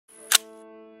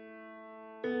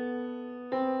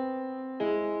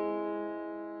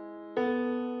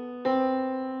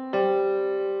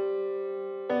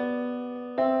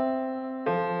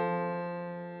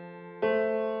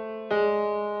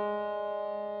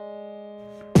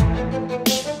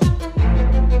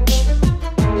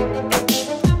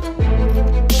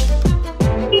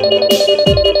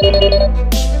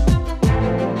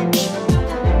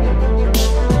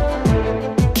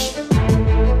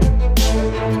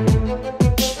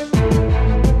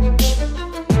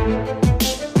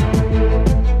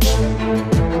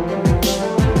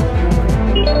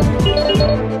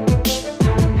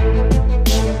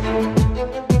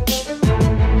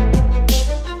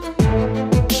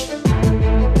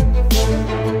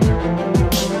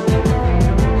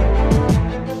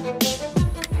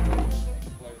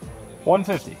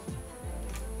$150.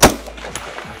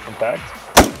 Impact.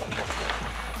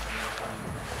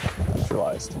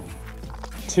 Neutralized.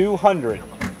 $200.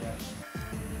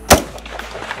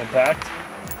 Impact.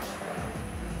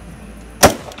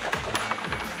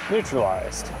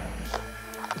 Neutralized.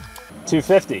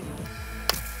 $250.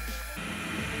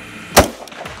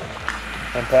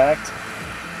 Impact.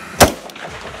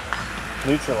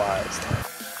 Neutralized.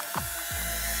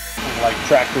 Like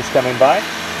tractors coming by.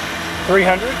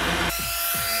 $300.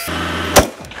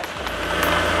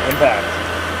 Impact.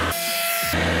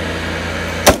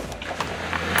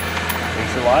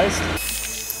 Neutralized.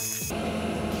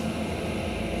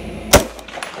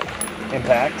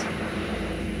 Impact.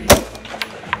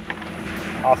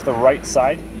 Off the right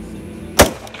side.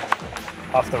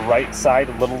 Off the right side,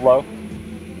 a little low.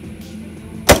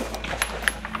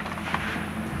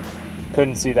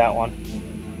 Couldn't see that one.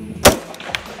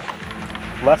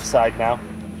 Left side now.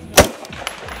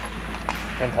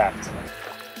 Impact.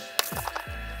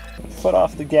 Foot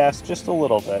off the gas just a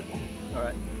little bit. All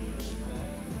right.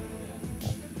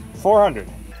 400.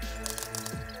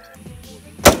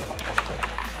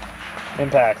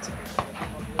 Impact.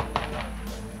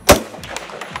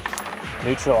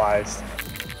 Neutralized.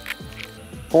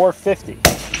 450.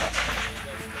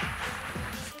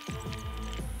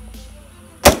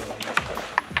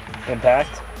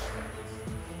 Impact.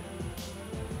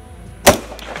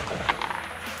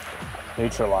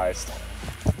 Neutralized.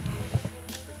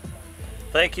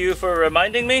 Thank you for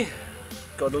reminding me.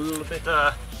 Got a little bit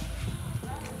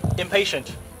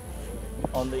impatient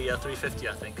on the 350,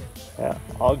 I think. Yeah,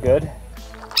 all good.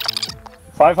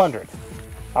 500.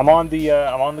 I'm on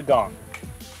the gong.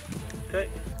 Okay.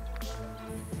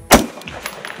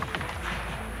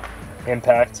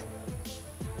 Impact.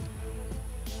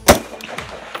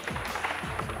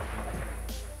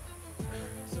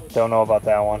 Don't know about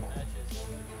that one.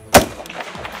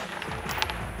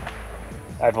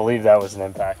 I believe that was an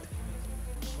impact.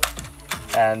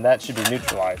 And that should be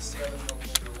neutralized.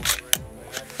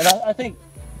 And I think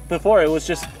before it was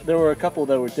just, there were a couple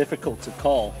that were difficult to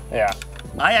call. Yeah.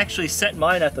 I actually set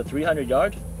mine at the 300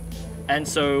 yard. And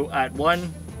so at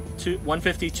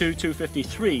 152,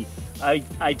 253,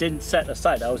 I didn't set a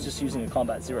sight. I was just using a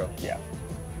combat zero. Yeah.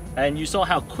 And you saw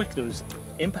how quick those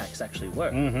impacts actually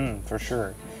were. Mm-hmm, for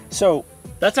sure. So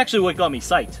that's actually what got me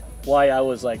psyched. Why I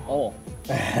was like, oh,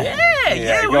 yeah,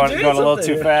 you're we're going a little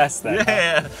too fast then.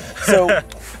 Yeah. So, all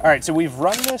right. So we've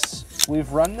run this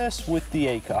with the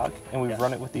ACOG and we've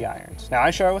run it with the irons. Now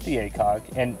I shot it with the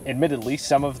ACOG, and admittedly,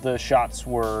 some of the shots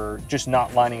were just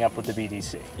not lining up with the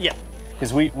BDC. Yeah.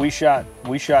 Because we shot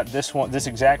this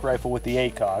exact rifle with the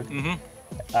ACOG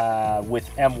with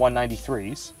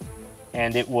M193s,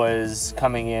 and it was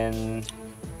coming in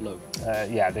low.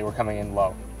 Yeah, they were coming in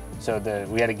low. So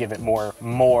we had to give it more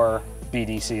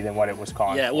BDC than what it was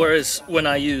calling. Yeah, whereas when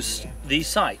I used these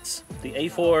sights, the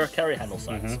A4 carry handle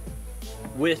sights,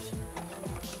 with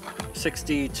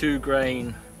 62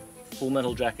 grain full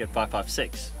metal jacket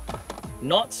 5.56,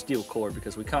 not steel core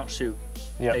because we can't shoot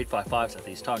 8.55s at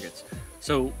these targets.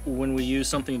 So when we use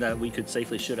something that we could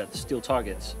safely shoot at the steel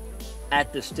targets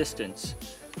at this distance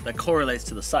that correlates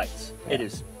to the sights, it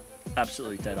is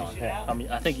absolutely dead on. Yeah. I mean,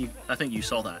 I think you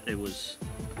saw that. It was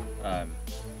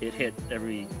it hit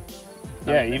every.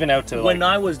 Yeah, even out to when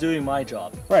I was doing my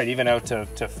job. Right, even out to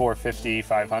 450,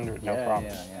 500, no problem.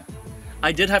 Yeah.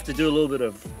 I did have to do a little bit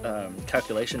of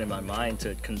calculation in my mind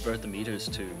to convert the meters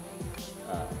to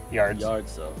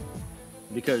yards though,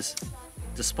 because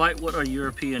despite what our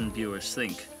European viewers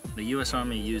think, the U.S.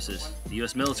 the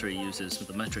U.S. military uses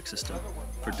the metric system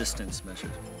for distance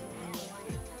measured.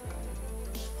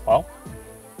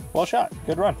 Well shot.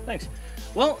 Good run. Thanks.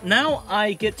 Well, now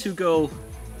I get to go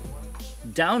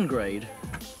downgrade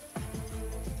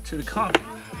to the cockpit,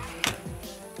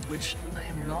 which I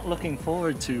am not looking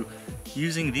forward to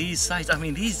using these sights. I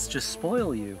mean, these just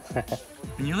spoil you.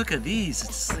 When you look at these,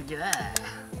 it's like, yeah.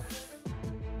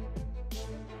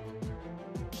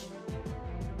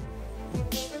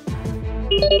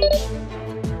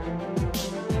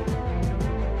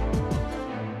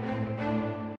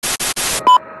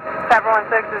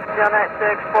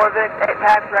 096, 4 Vic, 8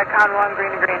 packs, Redcon 1, green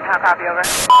to green. How copy, over? 096,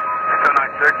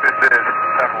 this is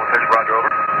 716, roger, over.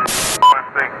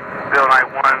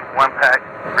 091, 1 pack,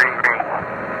 green, green,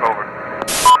 over.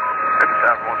 This is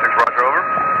 716, roger, over.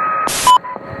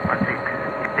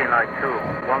 16, 2,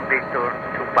 1 Victor,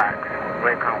 2 packs,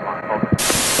 Redcon 1.